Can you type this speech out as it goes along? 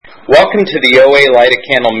Welcome to the OA Light a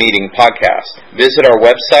Candle Meeting podcast. Visit our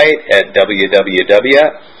website at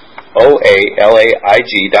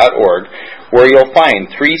www.oalaig.org, where you'll find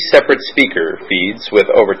 3 separate speaker feeds with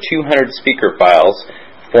over 200 speaker files,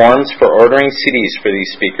 forms for ordering CDs for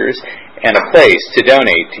these speakers, and a place to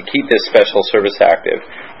donate to keep this special service active.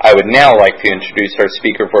 I would now like to introduce our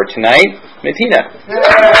speaker for tonight, Matina.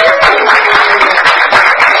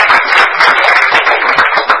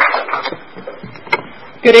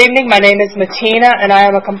 Good evening, my name is Matina, and I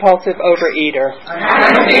am a compulsive overeater.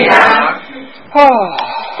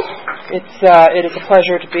 It is a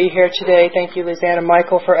pleasure to be here today. Thank you, Lizanne and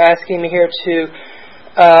Michael, for asking me here to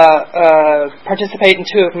participate in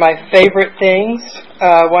 2 of my favorite things,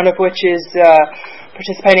 one of which is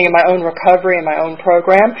participating in my own recovery and my own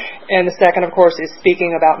program, and the second, of course, is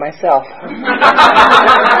speaking about myself.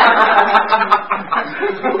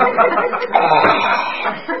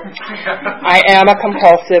 I am a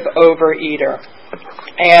compulsive overeater,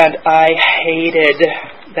 and I hated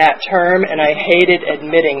that term, and I hated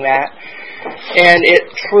admitting that, and it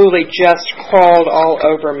truly just crawled all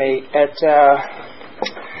over me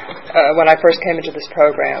when I first came into this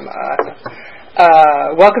program.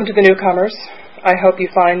 Welcome to the newcomers. I hope you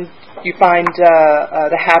find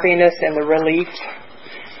the happiness and the relief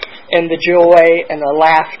and the joy and the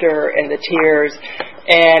laughter and the tears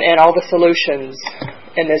and all the solutions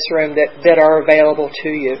in this room that are available to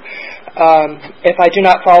you. If I do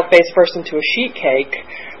not fall face first into a sheet cake,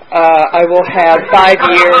 I will have 5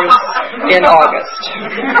 years in August.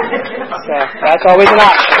 So that's always an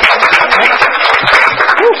option.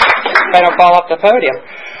 If I don't fall off the podium.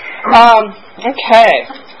 Okay.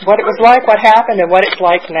 What it was like, what happened, and what it's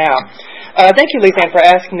like now. Thank you, Lizanne, for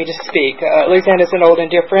asking me to speak. Lizanne is an old and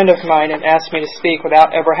dear friend of mine and asked me to speak without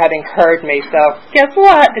ever having heard me. So, guess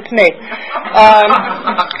what? It's me.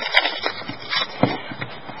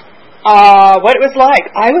 What it was like.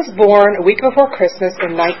 I was born a week before Christmas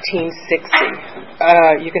in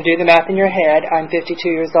 1960. You can do the math in your head. I'm 52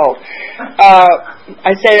 years old.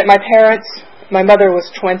 I say that my mother was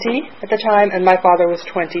 20 at the time, and my father was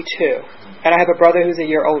 22. And I have a brother who's a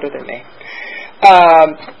year older than me.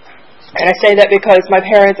 And I say that because my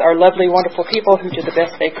parents are lovely, wonderful people who did the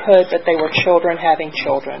best they could, but they were children having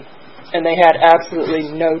children. And they had absolutely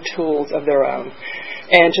no tools of their own.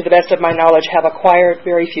 And to the best of my knowledge, have acquired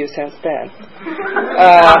very few since then.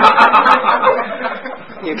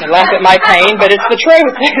 You can laugh at my pain, but it's the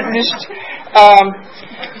truth.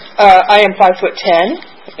 I am 5'10"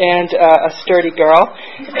 and a sturdy girl.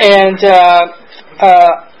 And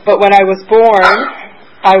but when I was born,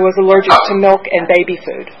 I was allergic to milk and baby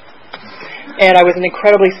food. And I was an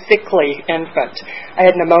incredibly sickly infant. I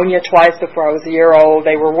had pneumonia twice before I was a year old.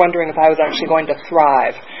 They were wondering if I was actually going to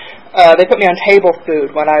thrive. They put me on table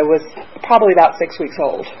food when I was probably about 6 weeks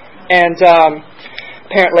old. And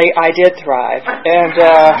apparently I did thrive. And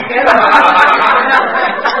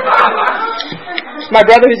my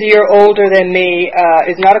brother, who's a year older than me,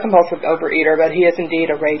 is not a compulsive overeater, but he is indeed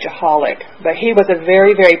a rageaholic. But he was a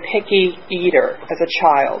very, very picky eater as a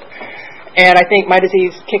child. And I think my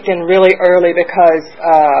disease kicked in really early because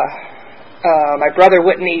my brother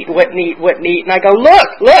wouldn't eat. And I go, look,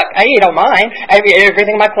 I eat on mine. I eat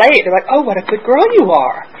everything on my plate. They're like, oh, what a good girl you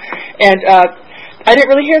are. And I didn't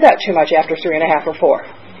really hear that too much after 3.5 or 4.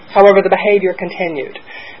 However, the behavior continued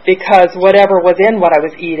because whatever was in what I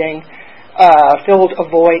was eating filled a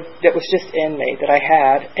void that was just in me that I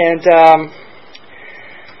had. And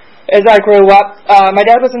as I grew up, my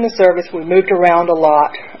dad was in the service. We moved around a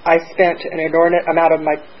lot. I spent an inordinate amount of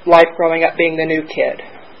my life growing up being the new kid.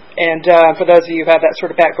 And for those of you who have that sort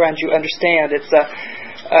of background, you understand it's a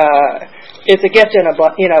gift and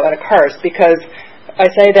and a curse. Because I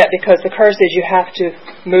say that because the curse is you have to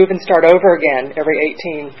move and start over again every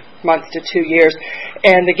 18 months to 2 years.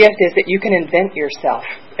 And the gift is that you can invent yourself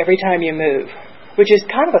every time you move, which is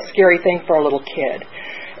kind of a scary thing for a little kid.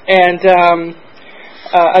 And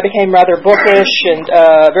I became rather bookish and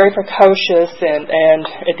very precocious, and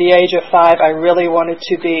at the age of 5, I really wanted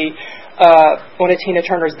to be one of Tina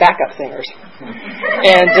Turner's backup singers.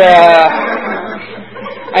 And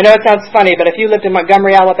I know it sounds funny, but if you lived in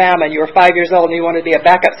Montgomery, Alabama, and you were 5 years old and you wanted to be a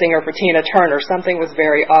backup singer for Tina Turner, something was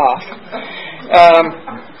very off.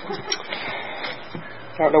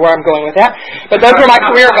 I don't know where I'm going with that, but those were my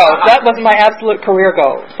career goals. That was my absolute career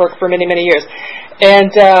goal for many, many years.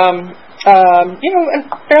 And a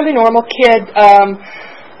fairly normal kid.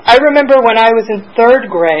 I remember when I was in 3rd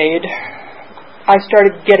grade, I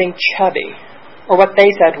started getting chubby, or what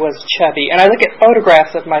they said was chubby. And I look at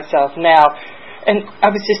photographs of myself now, and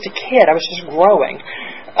I was just a kid. I was just growing.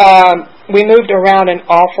 We moved around an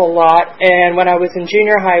awful lot, and when I was in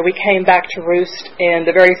junior high, we came back to roost in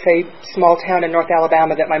the very same small town in North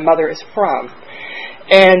Alabama that my mother is from.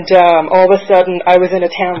 And all of a sudden, I was in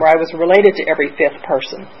a town where I was related to every fifth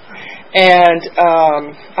person. And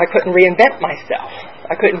I couldn't reinvent myself.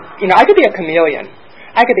 I couldn't, I could be a chameleon.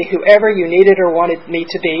 I could be whoever you needed or wanted me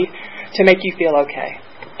to be to make you feel okay.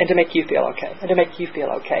 And to make you feel okay. And to make you feel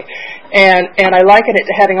okay. And I liken it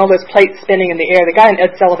to having all those plates spinning in the air. The guy in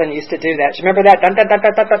Ed Sullivan used to do that. Do you remember that? Dun, dun, dun,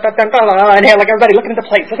 dun, dun, dun, dun, dun, dun, and like everybody looking at the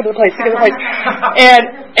plates, looking at the plates, looking at the plates.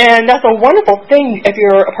 And that's a wonderful thing if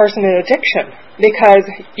you're a person in addiction, because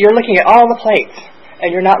you're looking at all the plates and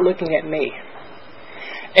you're not looking at me.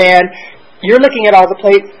 And you're looking at all the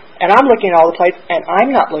plates and I'm looking at all the plates and I'm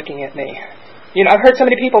not looking at me. I've heard so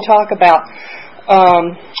many people talk about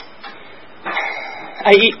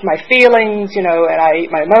I eat my feelings, and I eat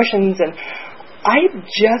my emotions, and I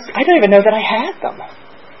don't even know that I had them.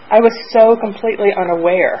 I was so completely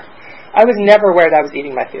unaware. I was never aware that I was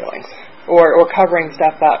eating my feelings or covering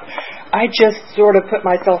stuff up. I just sort of put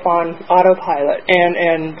myself on autopilot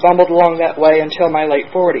and bumbled along that way until my late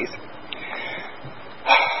 40s.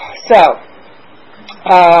 So,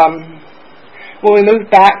 when we moved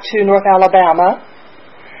back to North Alabama,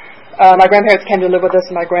 my grandparents came to live with us,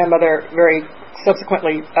 and my grandmother very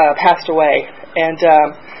subsequently passed away, and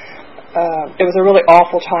it was a really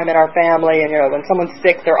awful time in our family. And when someone's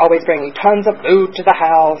sick, they're always bringing tons of food to the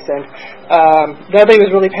house, and nobody was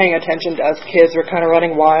really paying attention to us kids. We're kind of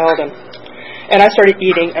running wild, and I started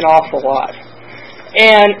eating an awful lot,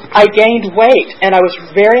 and I gained weight, and I was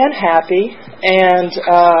very unhappy, and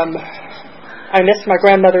I missed my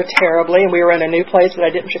grandmother terribly, and we were in a new place that I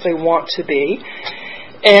didn't particularly want to be,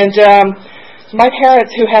 and my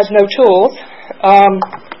parents, who had no tools,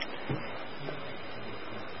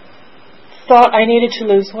 thought I needed to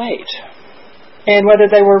lose weight. And whether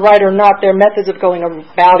they were right or not, their methods of going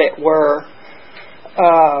about it were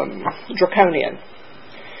draconian.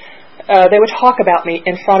 They would talk about me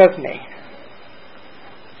in front of me,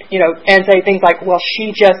 and say things like, well,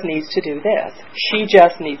 she just needs to do this. She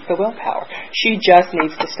just needs the willpower. She just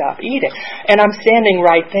needs to stop eating. And I'm standing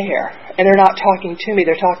right there, and they're not talking to me,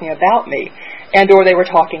 they're talking about me, or they were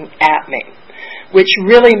talking at me, which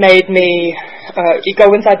really made me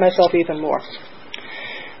go inside myself even more.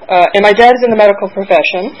 And my dad is in the medical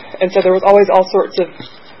profession, and so there was always all sorts of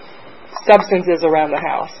substances around the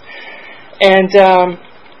house. And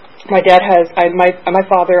my dad my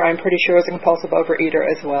father, I'm pretty sure, is a compulsive overeater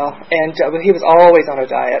as well, and he was always on a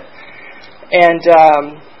diet. And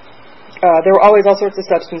there were always all sorts of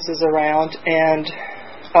substances around, and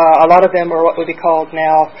a lot of them were what would be called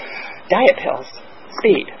now diet pills,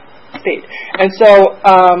 speed. And so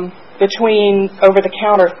between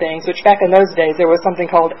over-the-counter things, which back in those days there was something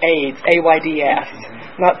called AIDS, AIDS,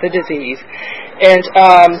 not the disease, and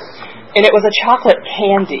it was a chocolate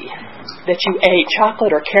candy that you ate,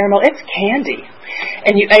 chocolate or caramel. It's candy.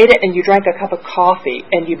 And you ate it and you drank a cup of coffee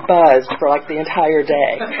and you buzzed for like the entire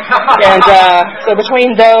day. And so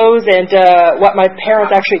between those and what my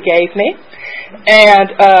parents actually gave me and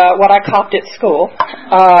what I copped at school,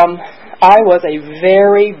 I was a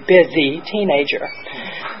very busy teenager.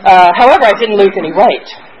 However, I didn't lose any weight.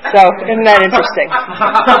 So isn't that interesting?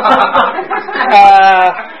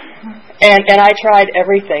 And I tried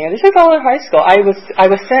everything. And this is all in high school. I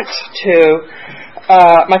was sent to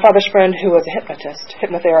my father's friend, who was a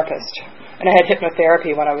hypnotherapist. And I had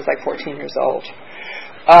hypnotherapy when I was like 14 years old.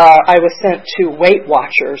 I was sent to Weight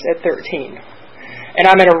Watchers at 13. And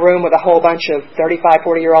I'm in a room with a whole bunch of 35,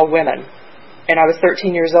 40-year-old women. And I was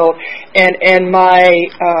 13 years old. And my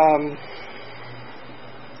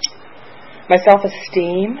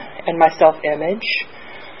self-esteem and my self-image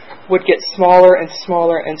would get smaller and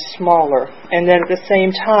smaller and smaller. And then at the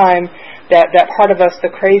same time, that part of us, the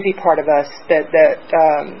crazy part of us that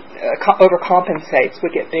overcompensates,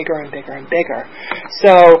 would get bigger and bigger and bigger.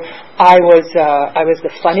 So I was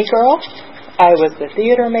the funny girl. I was the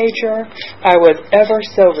theater major. I was ever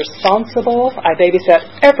so responsible. I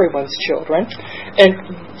babysat everyone's children. And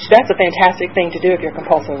that's a fantastic thing to do if you're a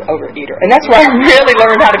compulsive overeater. And that's where I really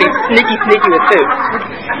learned how to be sneaky with food.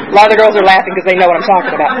 A lot of the girls are laughing because they know what I'm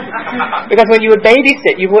talking about. Because when you would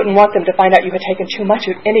babysit, you wouldn't want them to find out you had taken too much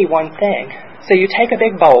of any one thing. So you take a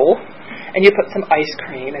big bowl, and you put some ice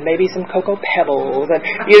cream and maybe some Cocoa Pebbles and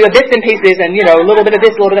bits and pieces and a little bit of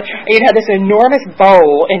this, a little bit of that. And you'd have this enormous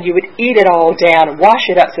bowl and you would eat it all down and wash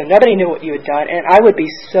it up so nobody knew what you had done. And I would be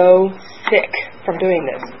so sick from doing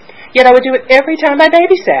this. Yet I would do it every time I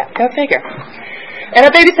babysat. Go figure. And I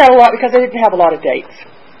babysat a lot because I didn't have a lot of dates.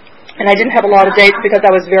 And I didn't have a lot of dates because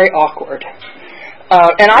I was very awkward.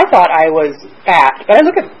 And I thought I was fat. But I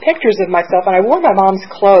look at pictures of myself, and I wore my mom's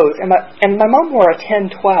clothes, and my mom wore a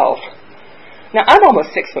 10-12. Now, I'm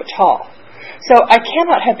almost 6 foot tall. So I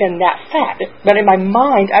cannot have been that fat. But in my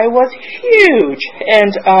mind, I was huge.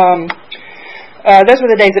 And those were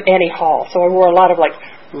the days of Annie Hall. So I wore a lot of, like,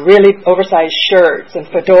 really oversized shirts and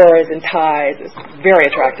fedoras and ties. It's a very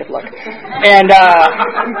attractive look. And,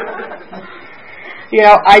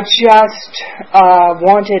 I just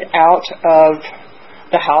wanted out of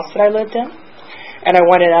the house that I lived in. And I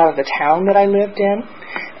wanted out of the town that I lived in.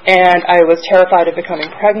 And I was terrified of becoming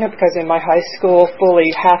pregnant because in my high school, fully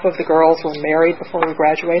half of the girls were married before we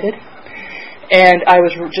graduated. And I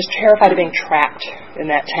was just terrified of being trapped in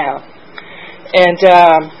that town. And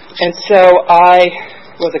so I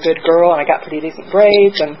was a good girl, and I got pretty decent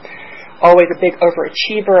grades, and always a big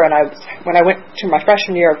overachiever. And when I went to my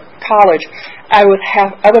freshman year of college, I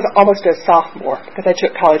was almost a sophomore because I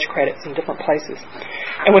took college credits in different places.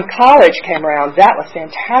 And when college came around, that was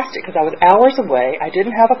fantastic because I was hours away. I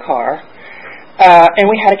didn't have a car. And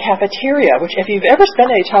we had a cafeteria, which if you've ever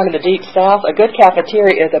spent any time in the Deep South, a good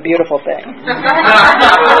cafeteria is a beautiful thing.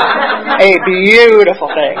 A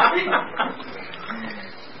beautiful thing.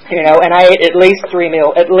 And I ate at least three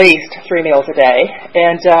meals a day.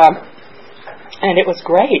 And it was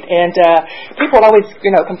great. And people would always,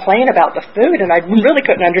 complain about the food, and I really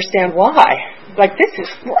couldn't understand why. Like, this is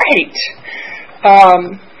great.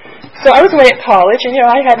 So I was away at college, and,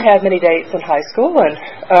 I hadn't had many dates in high school, and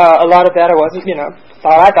a lot of that I wasn't,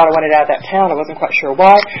 I thought I wanted out of that town. I wasn't quite sure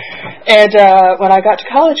why. And when I got to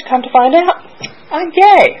college, come to find out, I'm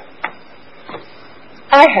gay.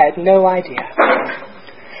 I had no idea.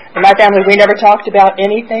 In my family, we never talked about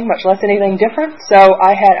anything, much less anything different, so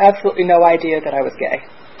I had absolutely no idea that I was gay.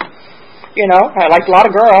 I liked a lot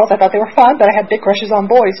of girls. I thought they were fun, but I had big crushes on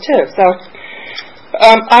boys, too. So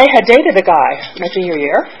I had dated a guy my senior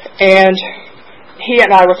year, and he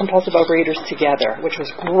and I were compulsive overeaters together, which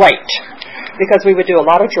was great, because we would do a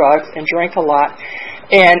lot of drugs and drink a lot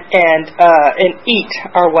and eat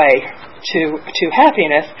our way to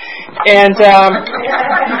happiness, and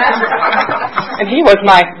he was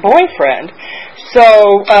my boyfriend.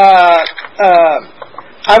 So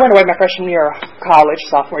I went away my freshman year of college,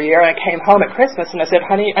 sophomore year, and I came home at Christmas, and I said,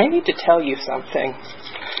 "Honey, I need to tell you something."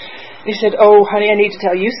 He said, "Oh, honey, I need to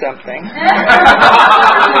tell you something."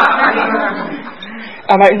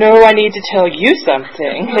 I'm like, "No, I need to tell you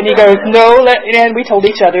something." And he goes, "No," and we told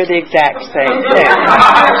each other the exact same thing.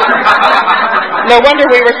 No wonder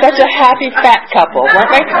we were such a happy fat couple, weren't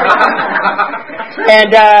we?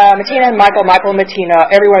 And Martina and Michael and Martina,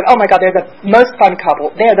 everyone, oh my God, they're the most fun couple.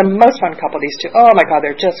 They're the most fun couple, these two. Oh my God,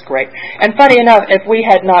 they're just great. And funny enough, if we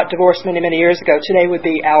had not divorced many, many years ago, today would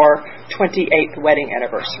be our 28th wedding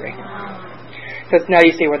anniversary. Because now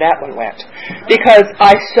you see where that one went. Because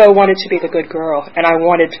I so wanted to be the good girl, and I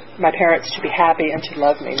wanted my parents to be happy and to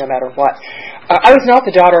love me no matter what. I was not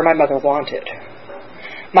the daughter my mother wanted.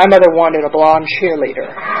 My mother wanted a blonde cheerleader,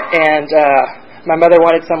 and my mother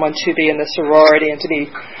wanted someone to be in the sorority and to be,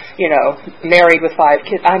 married with 5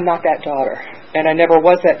 kids. I'm not that daughter, and I never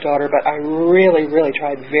was that daughter, but I really, really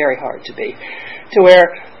tried very hard to be. To where,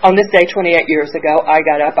 on this day 28 years ago, I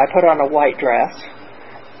got up, I put on a white dress,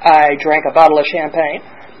 I drank a bottle of champagne,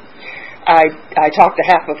 I talked to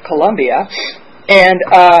half of Columbia, and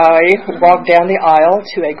I walked down the aisle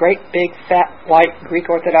to a great big fat white Greek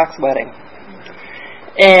Orthodox wedding.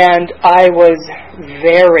 And I was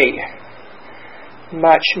very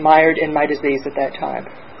much mired in my disease at that time,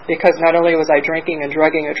 because not only was I drinking and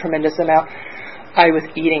drugging a tremendous amount, I was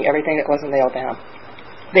eating everything that wasn't nailed down.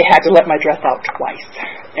 They had to let my dress out twice.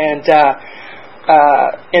 And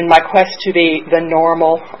in my quest to be the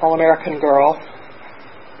normal all-American girl,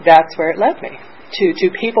 that's where it led me, to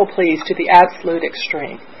people please, to the absolute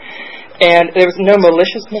extreme. And there was no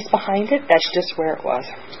maliciousness behind it. That's just where it was.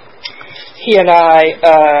 He and I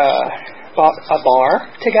bought a bar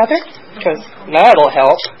together, because that'll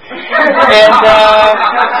help.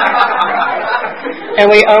 And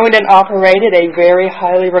we owned and operated a very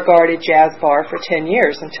highly regarded jazz bar for 10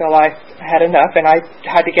 years until I had enough, and I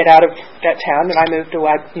had to get out of that town, and I moved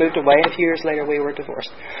away, and a few years later we were divorced.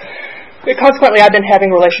 But consequently, I've been having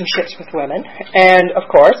relationships with women, and of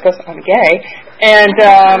course, because I'm gay, and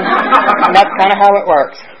that's kind of how it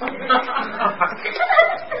works.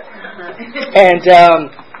 And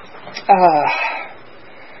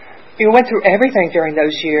we went through everything during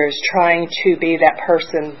those years trying to be that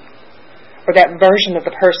person, or that version of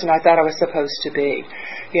the person I thought I was supposed to be.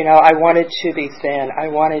 I wanted to be thin. I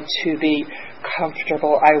wanted to be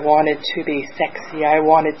comfortable. I wanted to be sexy. I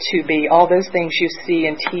wanted to be all those things you see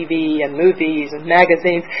in TV and movies and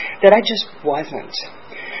magazines that I just wasn't.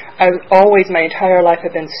 I've always, my entire life,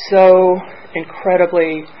 have been so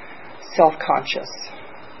incredibly self-conscious.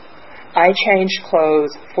 I changed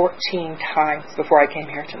clothes 14 times before I came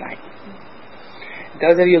here tonight.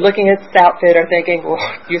 Those of you looking at this outfit are thinking, well,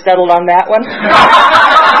 you settled on that one?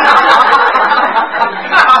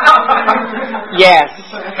 Yes.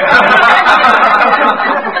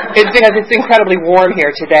 It's because it's incredibly warm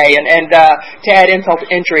here today, and to add insult to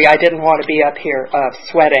injury, I didn't want to be up here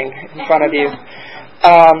sweating in front of you.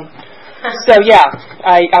 So yeah,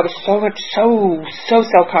 I was so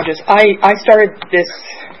self-conscious. I started this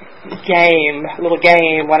little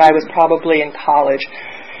game, when I was probably in college,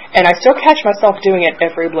 and I still catch myself doing it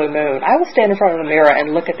every blue moon. I will stand in front of the mirror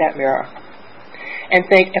and look at that mirror and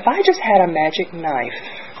think, if I just had a magic knife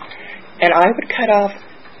and I would cut off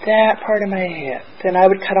that part of my head, then I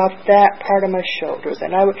would cut off that part of my shoulders,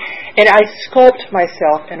 and I sculpt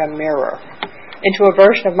myself in a mirror into a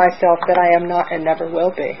version of myself that I am not and never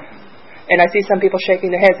will be. And I see some people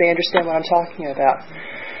shaking their heads. They understand what I'm talking about.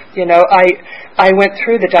 You know, I went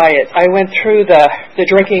through the diets. I went through the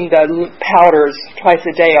drinking the powders twice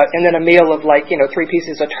a day, and then a meal of 3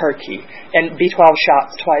 pieces of turkey and B12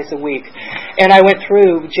 shots twice a week. And I went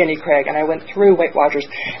through Jenny Craig, and I went through Weight Watchers,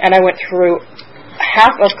 and I went through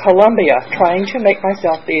half of Columbia trying to make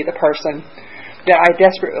myself be the person that I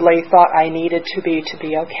desperately thought I needed to be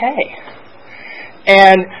okay.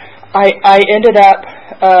 And I ended up,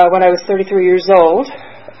 when I was 33 years old,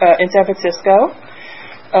 in San Francisco,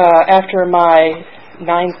 after my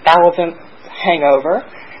 9,000th hangover.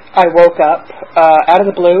 I woke up out of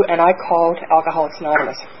the blue, and I called Alcoholics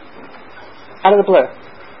Anonymous. Out of the blue.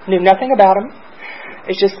 Knew nothing about them.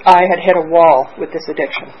 It's just I had hit a wall with this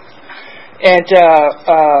addiction. And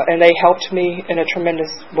they helped me in a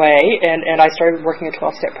tremendous way, and I started working a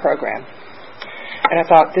 12-step program. And I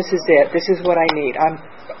thought, this is it. This is what I need.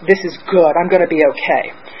 This is good. I'm going to be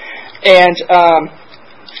okay. And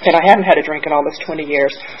I haven't had a drink in almost 20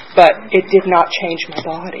 years, but it did not change my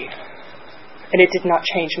body. And it did not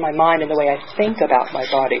change my mind and the way I think about my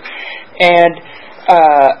body. And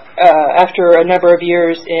after a number of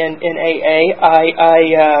years in AA,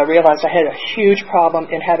 I realized I had a huge problem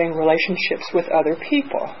in having relationships with other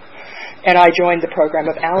people. And I joined the program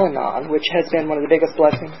of Al-Anon, which has been one of the biggest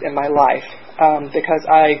blessings in my life, because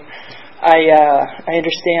I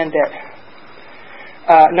understand that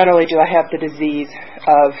not only do I have the disease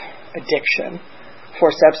of addiction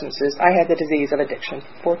for substances, I have the disease of addiction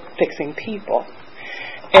for fixing people.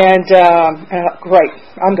 And great,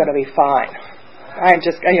 I'm going to be fine. I'm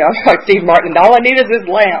just, I'm like Steve Martin, all I need is this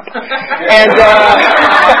lamp. And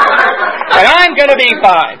I'm going to be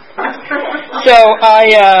fine. So I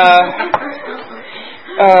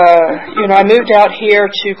moved out here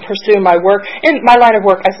to pursue my work. In my line of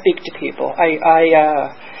work, I speak to people. I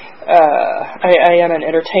am an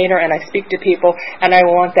entertainer, and I speak to people, and I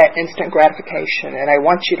want that instant gratification, and I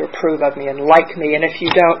want you to approve of me and like me, and if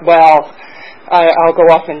you don't, well, I'll go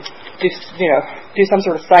off and do some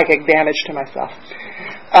sort of psychic damage to myself.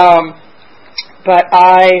 But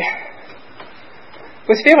I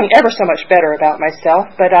was feeling ever so much better about myself,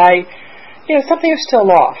 but something was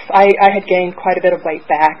still off. I had gained quite a bit of weight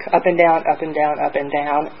back, up and down, up and down, up and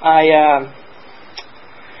down. I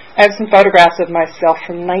have some photographs of myself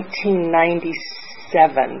from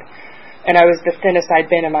 1997, and I was the thinnest I'd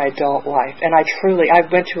been in my adult life. And I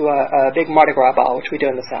went to a big Mardi Gras ball, which we do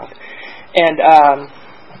in the South, and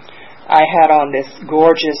I had on this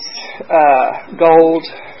gorgeous gold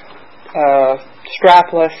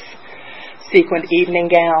strapless sequined evening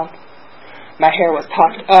gown. My hair was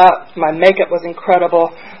puffed up. My makeup was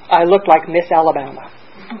incredible. I looked like Miss Alabama.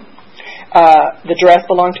 The dress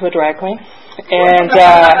belonged to a drag queen. And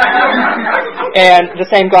the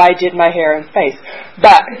same guy did my hair and face.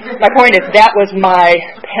 But my point is, that was my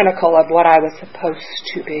pinnacle of what I was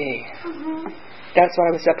supposed to be. That's what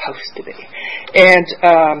I was supposed to be. And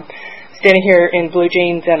standing here in blue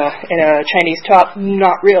jeans and a Chinese top,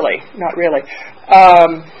 not really.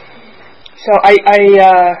 So I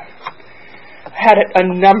had a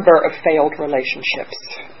number of failed relationships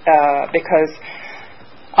because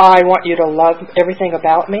I want you to love everything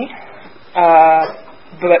about me.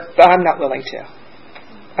 But I'm not willing to.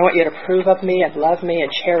 I want you to approve of me and love me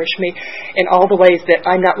and cherish me in all the ways that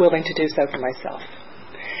I'm not willing to do so for myself.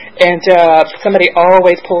 And somebody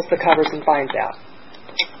always pulls the covers and finds out.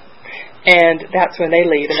 And that's when they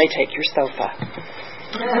leave and they take your sofa.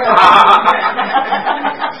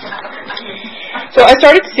 So I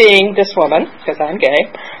started seeing this woman, because I'm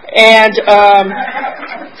gay, and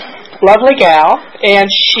lovely gal, and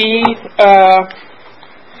she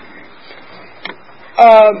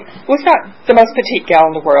was not the most petite gal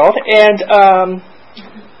in the world, and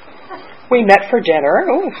we met for dinner.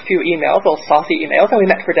 A few emails, little saucy emails, and we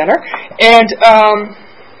met for dinner, and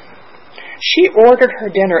she ordered her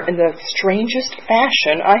dinner in the strangest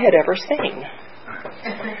fashion I had ever seen.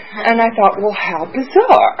 And I thought, well, how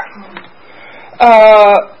bizarre.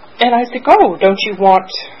 And I said, oh, don't you want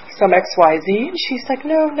some XYZ? And she's like,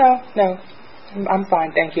 no, I'm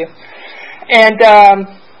fine, thank you. And,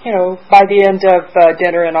 by the end of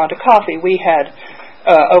dinner and on to coffee, we had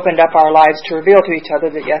opened up our lives to reveal to each other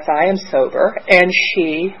that, yes, I am sober, and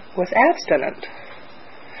she was abstinent.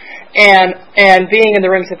 And being in the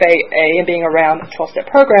rooms of AA and being around 12-step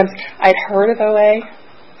programs, I'd heard of OA.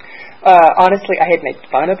 Honestly, I had made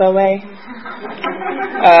fun of OA.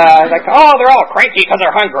 Like, oh, they're all cranky because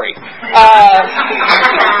they're hungry.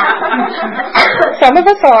 Some of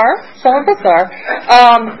us are.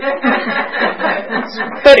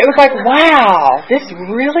 But it was like, wow, this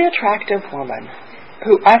really attractive woman,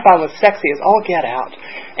 who I found was sexy as all get out,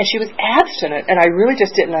 and she was abstinent, and I really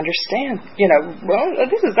just didn't understand. I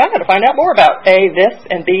got to find out more about A, this,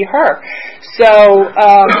 and B, her. So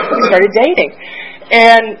we started dating.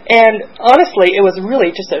 And honestly, it was really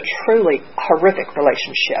just a truly horrific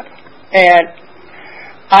relationship. And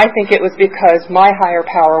I think it was because my higher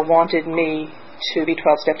power wanted me to be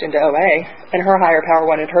 12-stepped into OA, and her higher power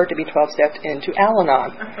wanted her to be 12-stepped into Al-Anon.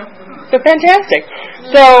 So fantastic.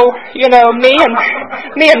 So, me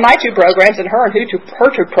and my two programs, and her two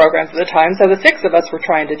programs at the time, so the six of us were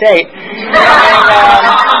trying to date.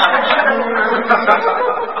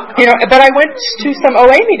 And, but I went to some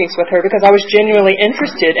OA meetings with her because I was genuinely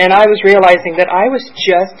interested, and I was realizing that I was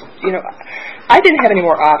just, I didn't have any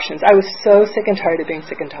more options. I was so sick and tired of being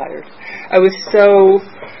sick and tired. I was so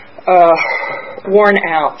worn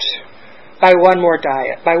out by one more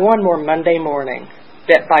diet, by one more Monday morning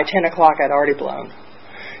that by 10 o'clock I'd already blown.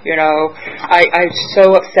 I'm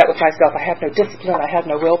so upset with myself. I have no discipline. I have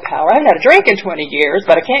no willpower. I haven't had a drink in 20 years,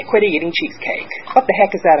 but I can't quit eating cheesecake. What the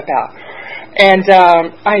heck is that about? And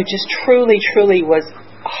I just truly was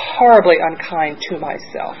horribly unkind to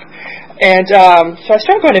myself. And so I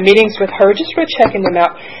started going to meetings with her, just for checking them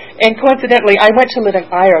out. And coincidentally, I went to live in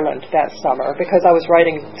Ireland that summer because I was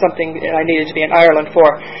writing something that I needed to be in Ireland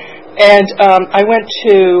for. And I went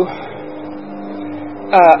to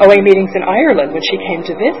OA meetings in Ireland when she came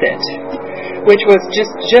to visit, which was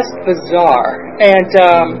just bizarre. And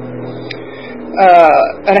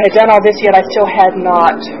I had done all this, yet I still had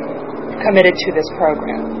not committed to this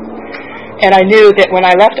program. And I knew that when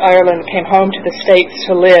I left Ireland and came home to the States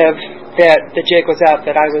to live, that the jig was up,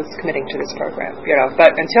 that I was committing to this program.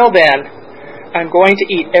 But until then, I'm going to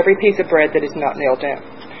eat every piece of bread that is not nailed down.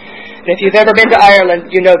 And if you've ever been to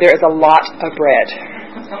Ireland, there is a lot of bread.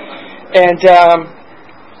 And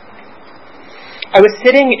I was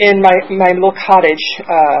sitting in my little cottage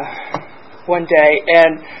one day,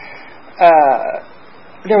 and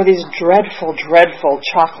there were these dreadful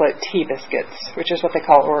chocolate tea biscuits, which is what they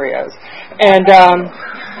call Oreos. And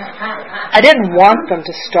I didn't want them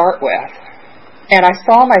to start with. And I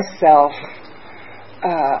saw myself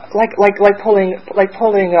like pulling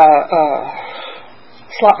a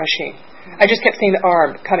slot machine. I just kept seeing the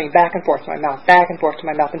arm coming back and forth to my mouth,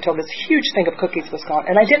 until this huge thing of cookies was gone.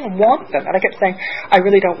 And I didn't want them. And I kept saying, I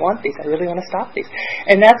really don't want these. I really want to stop these.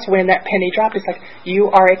 And that's when that penny dropped. It's like, you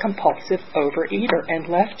are a compulsive overeater, and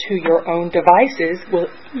left to your own devices will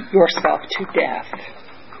eat yourself to death.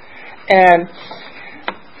 And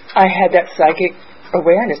I had that psychic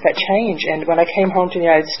awareness, that change. And when I came home to the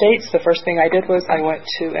United States, the first thing I did was I went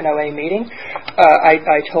to an OA meeting. I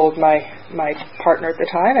told my partner at the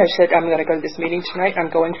time, I said, I'm going to go to this meeting tonight. I'm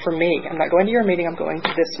going for me. I'm not going to your meeting. I'm going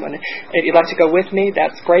to this one. And if you'd like to go with me,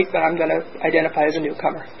 that's great, but I'm going to identify as a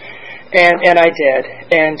newcomer. And I did.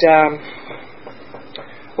 And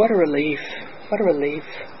what a relief. What a relief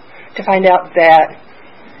to find out that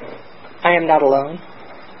I am not alone.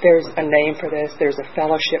 There's a name for this. There's a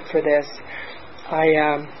fellowship for this. I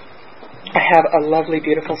have a lovely,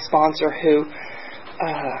 beautiful sponsor who,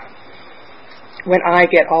 when I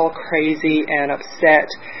get all crazy and upset,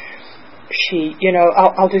 she,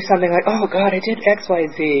 I'll do something like, oh God, I did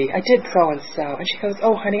XYZ, I did so and so, and she goes,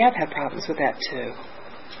 oh honey, I've had problems with that too.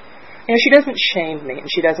 She doesn't shame me and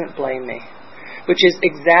she doesn't blame me, which is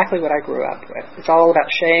exactly what I grew up with. It's all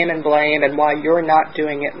about shame and blame and why you're not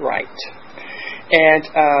doing it right. And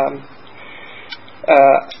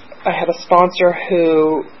I have a sponsor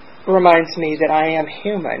who reminds me that I am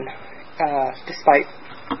human, despite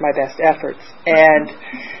my best efforts, and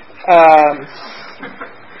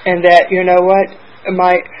that, you know what,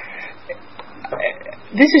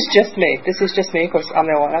 This is just me. Of course, I'm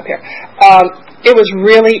the only one up here. It was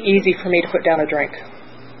really easy for me to put down a drink.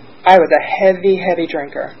 I was a heavy, heavy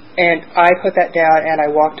drinker. And I put that down and I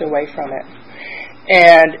walked away from it.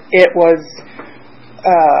 And it was,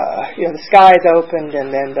 the skies opened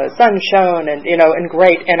and then the sun shone and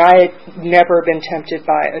great. And I had never been tempted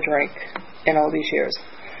by a drink in all these years.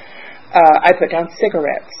 I put down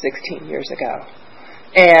cigarettes 16 years ago.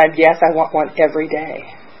 And yes, I want one every day.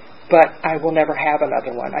 But I will never have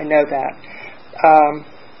another one. I know that.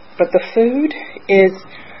 But the food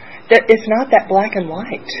it's not that black and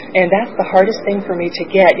white. And that's the hardest thing for me to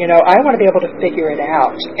get. I want to be able to figure it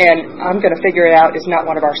out. And I'm going to figure it out is not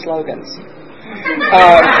one of our slogans.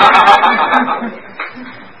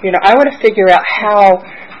 I want to figure out how,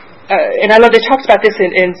 and I love it talks about this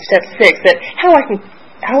in step 6, that how I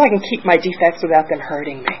can keep my defects without them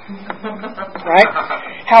hurting me. Right?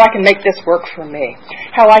 How I can make this work for me.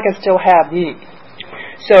 How I can still have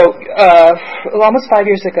So, almost 5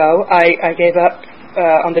 years ago, I gave up,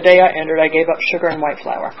 on the day I entered, I gave up sugar and white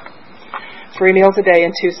flour. 3 meals a day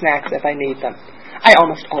and 2 snacks if I need them. I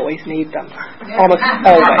almost always need them. Almost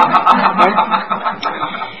always.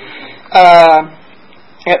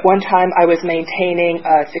 At one time, I was maintaining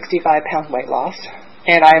a 65-pound weight loss,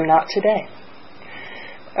 and I am not today.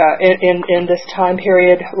 In this time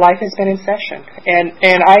period, life has been in session.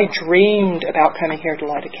 And I dreamed about coming here to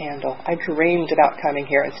light a candle. I dreamed about coming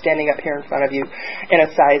here and standing up here in front of you in a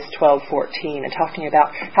size 12, 14 and talking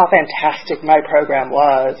about how fantastic my program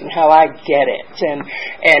was and how I get it and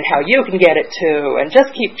how you can get it too and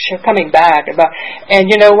just keep coming back. And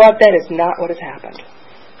you know what? That is not what has happened.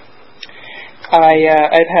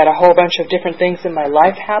 I've had a whole bunch of different things in my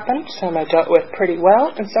life happen. Some I dealt with pretty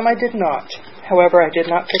well and some I did not. However, I did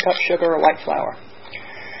not pick up sugar or white flour.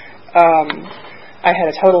 I had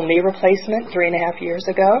a total knee replacement 3.5 years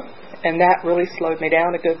ago, and that really slowed me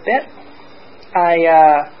down a good bit.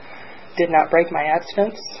 I did not break my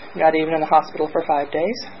abstinence, not even in the hospital for 5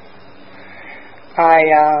 days. I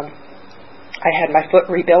had my foot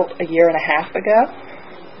rebuilt 1.5 years ago.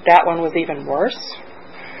 That one was even worse.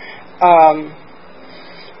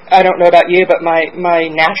 I don't know about you, but my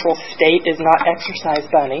natural state is not exercise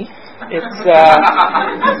bunny. It's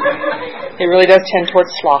it really does tend towards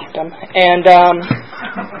slothdom, and I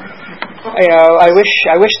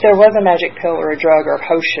wish there was a magic pill or a drug or a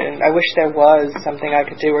potion. I wish there was something I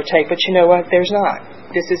could do or take, but you know what? There's not.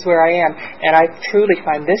 This is where I am, and I truly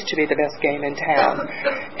find this to be the best game in town.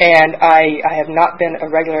 And I have not been a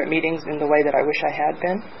regular at meetings in the way that I wish I had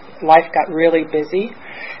been. Life got really busy,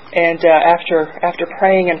 and after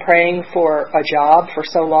praying and praying for a job for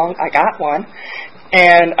so long, I got one.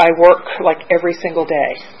 And I work like every single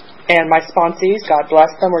day. And my sponsees, God bless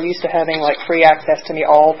them, were used to having like free access to me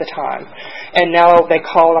all the time. And now they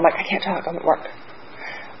call and I'm like, I can't talk, I'm at work.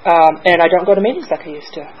 And I don't go to meetings like I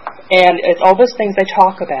used to. And it's all those things they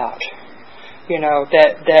talk about. They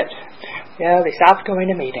stopped going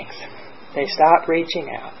to meetings. They stopped reaching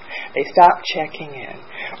out. They stopped checking in.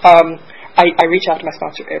 I reach out to my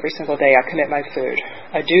sponsor every single day. I commit my food.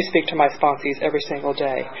 I do speak to my sponsees every single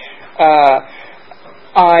day.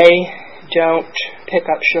 I don't pick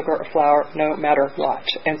up sugar or flour no matter what.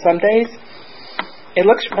 And some days, it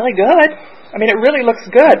looks really good. I mean, it really looks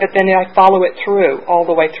good, but then I follow it through, all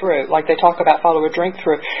the way through. Like they talk about follow a drink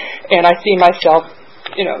through. And I see myself,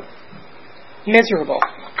 miserable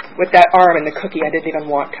with that arm and the cookie I didn't even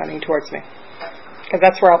want coming towards me. Because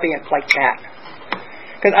that's where I'll be like that.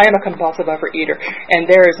 Because I am a compulsive overeater, and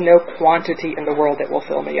there is no quantity in the world that will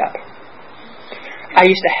fill me up. I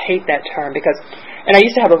used to hate that term and I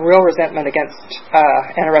used to have a real resentment against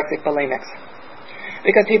anorexic bulimics.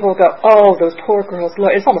 Because people will go, oh, those poor girls,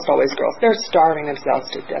 look, it's almost always girls, they're starving themselves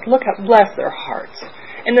to death. Look how, bless their hearts.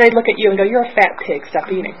 And they look at you and go, you're a fat pig,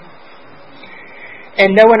 stop eating.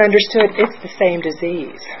 And no one understood it's the same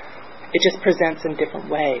disease. It just presents in different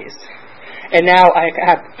ways. And now I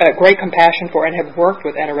have a great compassion for and have worked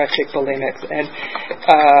with anorexic bulimics and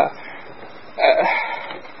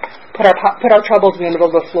put our troubles in the middle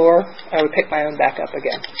of the floor, I would pick my own back up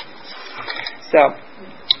again. So,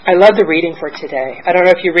 I love the reading for today. I don't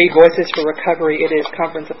know if you read Voices for Recovery. It is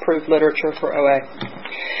conference-approved literature for OA.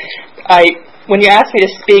 When you asked me to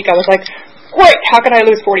speak, I was like, great, how can I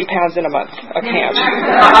lose 40 pounds in a month? I can't.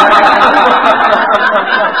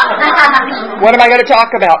 What am I going to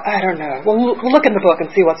talk about? I don't know. Well, look in the book and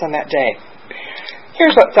see what's on that day.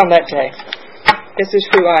 Here's what's on that day. This is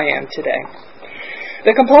who I am today.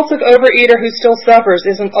 The compulsive overeater who still suffers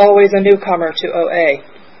isn't always a newcomer to OA.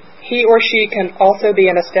 He or she can also be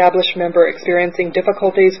an established member experiencing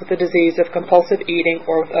difficulties with the disease of compulsive eating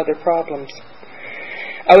or with other problems.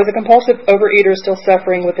 I was a compulsive overeater still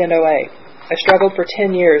suffering within OA. I struggled for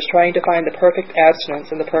 10 years trying to find the perfect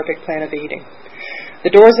abstinence and the perfect plan of eating.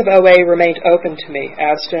 The doors of OA remained open to me,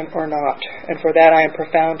 abstinent or not, and for that I am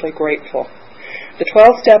profoundly grateful. The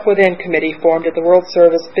 12-Step Within Committee formed at the World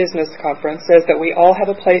Service Business Conference says that we all have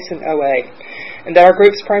a place in OA, and that our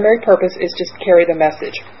group's primary purpose is to carry the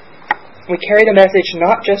message. We carry the message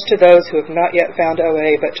not just to those who have not yet found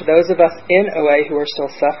OA, but to those of us in OA who are still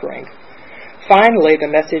suffering. Finally, the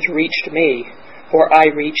message reached me, or I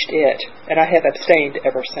reached it, and I have abstained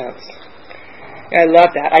ever since. And I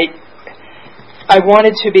love that. I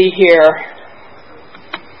wanted to be here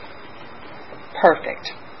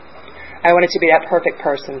perfect. I wanted to be that perfect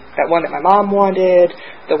person, that one that my mom wanted,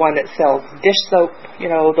 the one that sells dish soap,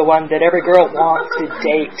 the one that every girl wants to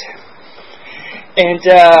date. And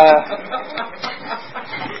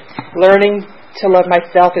learning to love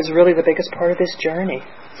myself is really the biggest part of this journey.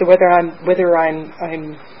 So whether I'm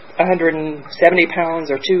 170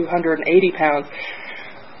 pounds or 280 pounds,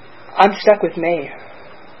 I'm stuck with me.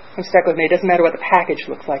 I'm stuck with me. It doesn't matter what the package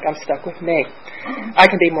looks like. I'm stuck with me. I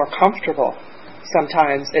can be more comfortable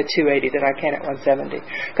sometimes at 280 than I can at 170.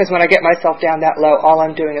 Because when I get myself down that low, all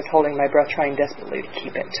I'm doing is holding my breath, trying desperately to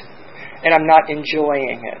keep it. And I'm not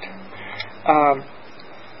enjoying it.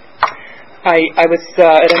 I was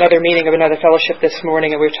at another meeting of another fellowship this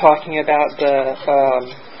morning, and we were talking about the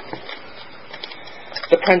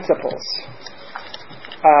principles.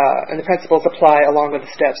 And the principles apply along with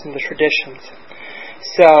the steps and the traditions.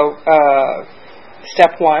 So,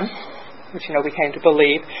 step 1, which we came to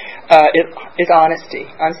believe, is honesty.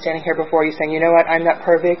 I'm standing here before you saying, you know what, I'm not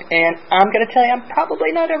perfect, and I'm going to tell you I'm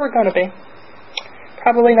probably not ever going to be.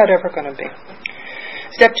 Probably not ever going to be.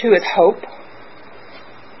 Step 2 is hope.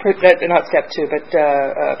 Not step 2, but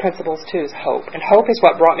principles 2 is hope. And hope is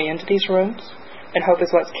what brought me into these rooms, and hope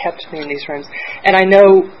is what's kept me in these rooms. And I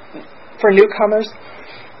know for newcomers,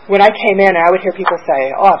 when I came in, I would hear people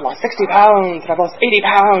say, oh, I've lost 60 pounds, and I've lost 80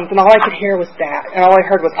 pounds, and all I could hear was that. And all I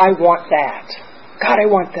heard was, I want that. God, I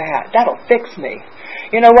want that. That'll fix me.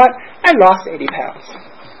 You know what? I lost 80 pounds.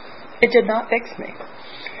 It did not fix me.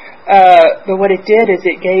 But what it did is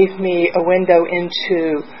it gave me a window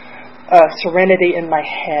into serenity in my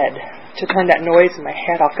head, to turn that noise in my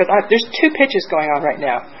head off. Because there's 2 pitches going on right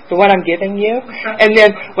now. The one I'm giving you, and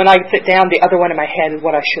then when I sit down, the other one in my head is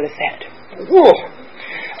what I should have said. Ooh.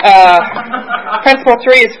 Principle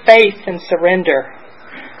 3 is faith and surrender.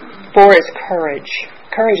 4 is courage.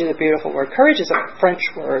 Courage is a beautiful word. Courage is a French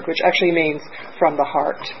word, which actually means from the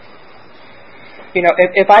heart.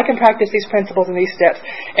 If I can practice these principles and these steps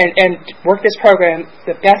and work this program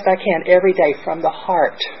the best I can every day from the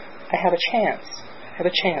heart, I have a chance.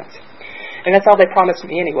 And that's all they promised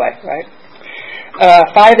me anyway, right?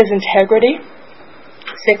 5 is integrity.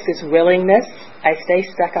 6 is willingness. I stay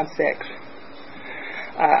stuck on 6.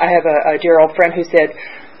 I have a dear old friend who said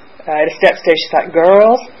at a step stage, she's like,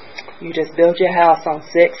 girls, you just build your house on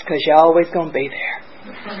 6 because you're always going to be there. She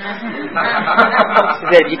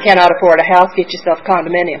said, if you cannot afford a house, get yourself a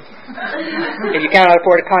condominium. If you cannot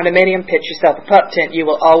afford a condominium, pitch yourself a pup tent. You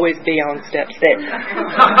will always be on step 6.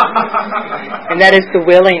 And that is the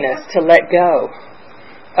willingness to let go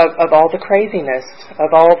of all the craziness,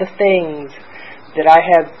 of all the things that I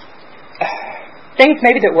have, things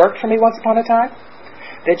maybe that worked for me once upon a time,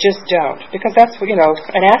 that just don't, because that's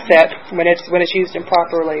an asset when it's used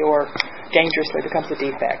improperly or dangerously becomes a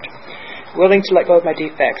defect. Willing to let go of my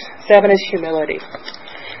defects. 7 is humility.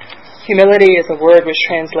 Humility is a word which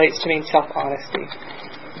translates to mean self-honesty.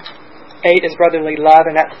 8 is brotherly love,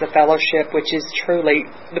 and that's the fellowship, which is truly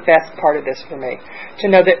the best part of this for me. To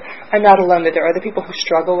know that I'm not alone, that there are other people who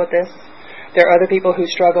struggle with this. There are other people who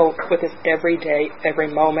struggle with this every day, every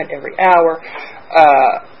moment, every hour.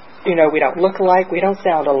 We don't look alike, we don't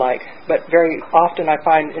sound alike, but very often I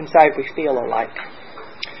find inside we feel alike.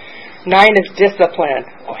 9 is discipline.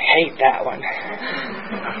 Oh, I hate that one.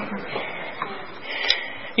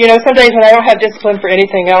 Some days when I don't have discipline for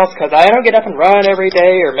anything else, because I don't get up and run every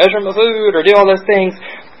day or measure my food or do all those things,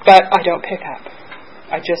 but I don't pick up.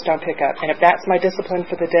 I just don't pick up. And if that's my discipline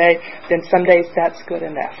for the day, then some days that's good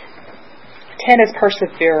enough. 10 is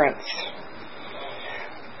perseverance.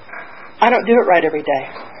 I don't do it right every day.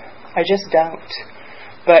 I just don't.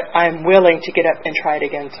 But I'm willing to get up and try it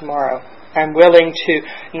again tomorrow. I'm willing to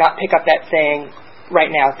not pick up that thing right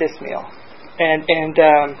now at this meal. And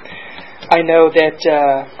I know that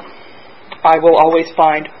I will always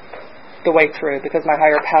find the way through, because my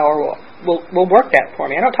higher power will work that for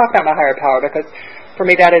me. I don't talk about my higher power because for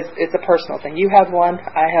me it's a personal thing. You have one,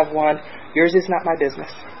 I have one. Yours is not my business.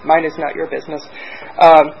 Mine is not your business.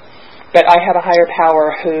 But I have a higher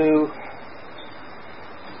power who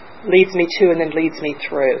leads me to and then leads me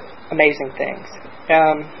through amazing things.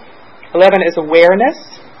 11 is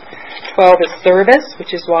awareness. 12 is service,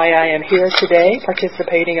 which is why I am here today,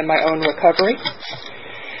 participating in my own recovery.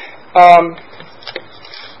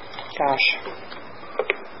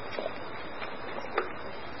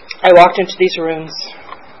 I walked into these rooms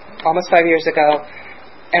almost 5 years ago,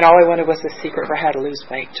 and all I wanted was a secret for how to lose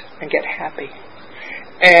weight and get happy.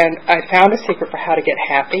 And I found a secret for how to get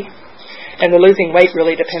happy. And the losing weight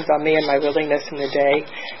really depends on me and my willingness in the day.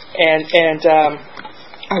 And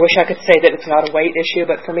I wish I could say that it's not a weight issue,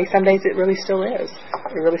 but for me some days it really still is.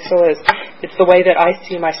 It really still is. It's the way that I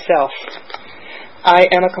see myself. I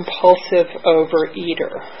am a compulsive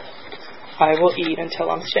overeater. I will eat until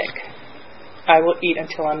I'm sick. I will eat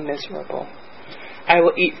until I'm miserable. I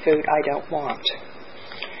will eat food I don't want.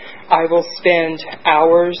 I will spend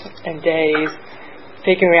hours and days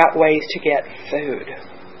figuring out ways to get food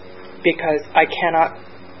because I cannot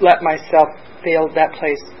let myself fill that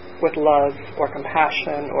place with love or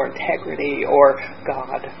compassion or integrity or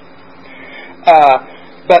God.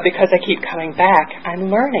 But because I keep coming back, I'm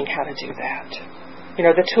learning how to do that. You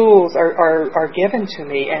know, the tools are given to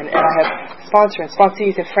me, and I have sponsors and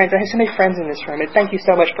sponsees and friends. I have so many friends in this room, and thank you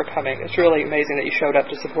so much for coming. It's really amazing that you showed up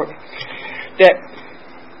to support me.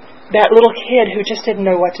 That little kid who just didn't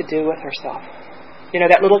know what to do with herself. You know,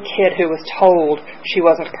 that little kid who was told she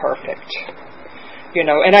wasn't perfect. You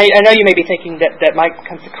know, and I know you may be thinking that my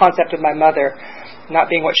concept of my mother not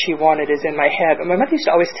being what she wanted is in my head, but my mother used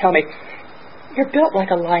to always tell me, "You're built like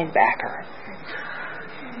a linebacker,"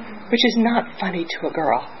 which is not funny to a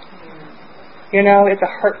girl. You know, it's a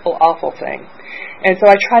hurtful, awful thing. And so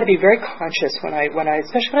I try to be very conscious when I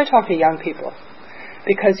especially when I talk to young people,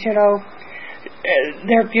 because, you know,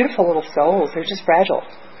 they're beautiful little souls. They're just fragile.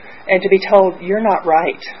 And to be told, you're not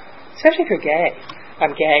right, especially if you're gay.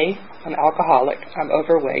 I'm gay, I'm alcoholic, I'm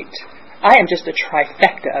overweight. I am just a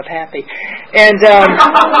trifecta of happy. And,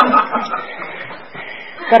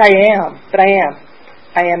 but I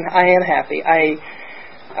am happy. I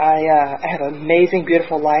have an amazing,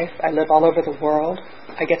 beautiful life. I live all over the world.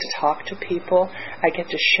 I get to talk to people. I get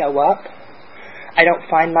to show up. I don't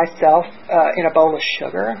find myself in a bowl of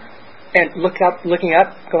sugar and looking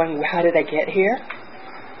up, going, how did I get here?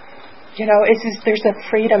 You know, there's a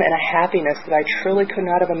freedom and a happiness that I truly could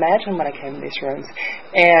not have imagined when I came in these rooms.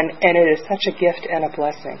 And it is such a gift and a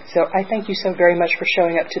blessing. So I thank you so very much for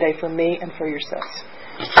showing up today for me and for yourselves.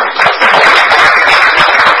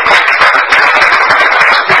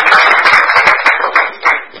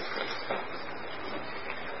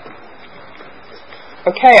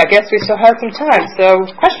 Okay, I guess we still have some time. So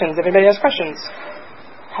questions, if anybody has questions.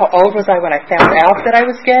 How old was I when I found out that I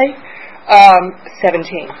was gay?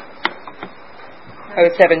 17. I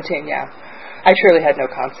was 17, yeah. I truly had no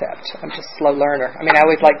concept. I'm just a slow learner. I mean, I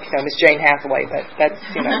always liked, Miss Jane Hathaway, but that's,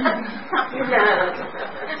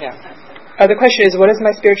 Yeah. The question is, what is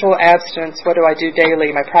my spiritual abstinence? What do I do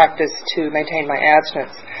daily, my practice to maintain my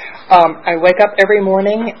abstinence? I wake up every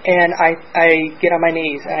morning and I get on my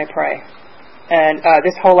knees and I pray. And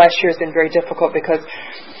this whole last year has been very difficult because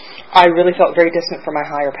I really felt very distant from my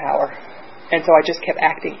higher power. And so I just kept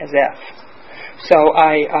acting as if. So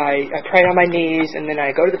I pray on my knees, and then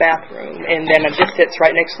I go to the bathroom, and then it just sits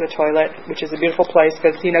right next to the toilet, which is a beautiful place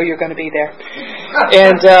because you're going to be there.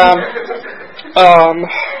 And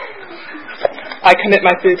I commit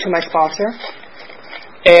my food to my sponsor,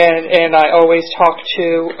 and I always talk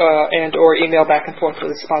to and or email back and forth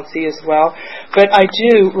with the sponsee as well. But I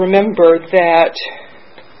do remember that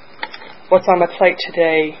what's on my plate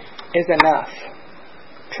today is enough.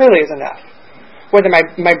 Truly is enough. Whether my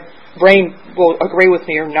brain will agree with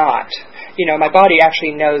me or not, my body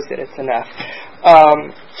actually knows that it's enough.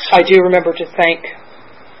 I do remember to thank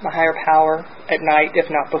my higher power at night, if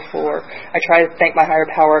not before. I try to thank my higher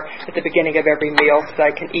power at the beginning of every meal so that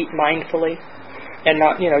I can eat mindfully and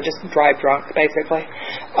not, just drive drunk, basically.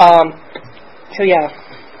 So yeah,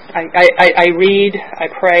 I read, I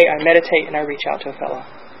pray, I meditate, and I reach out to a fellow.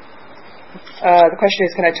 The question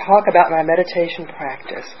is, can I talk about my meditation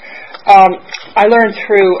practice? I learned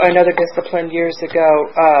through another discipline years ago,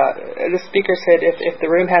 the speaker said if the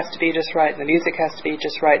room has to be just right, and the music has to be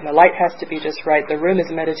just right, and the light has to be just right, the room is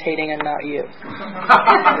meditating and not you.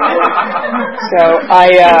 So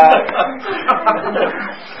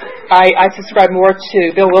I subscribe more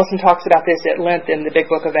to, Bill Wilson talks about this at length in the Big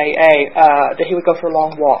Book of AA, that he would go for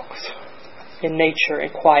long walks in nature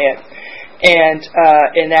and quiet. And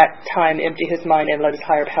in that time, empty his mind and let his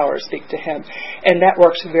higher power speak to him. And that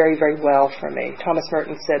works very, very well for me. Thomas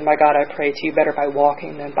Merton said, "My God, I pray to you better by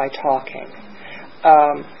walking than by talking."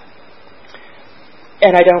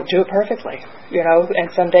 And I don't do it perfectly,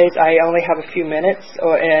 and some days I only have a few minutes,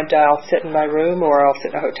 and I'll sit in my room or I'll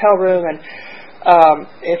sit in a hotel room, and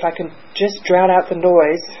if I can just drown out the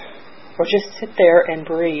noise or just sit there and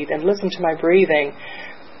breathe and listen to my breathing,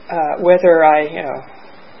 whether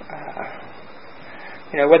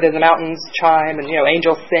whether the mountains chime and,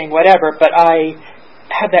 angels sing, whatever, but I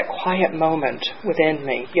have that quiet moment within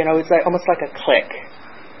me. It's almost like a click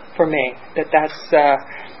for me, that's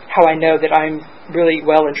how I know that I'm really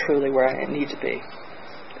well and truly where I need to be.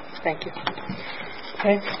 Thank you.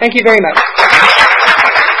 Okay. Thank you very much.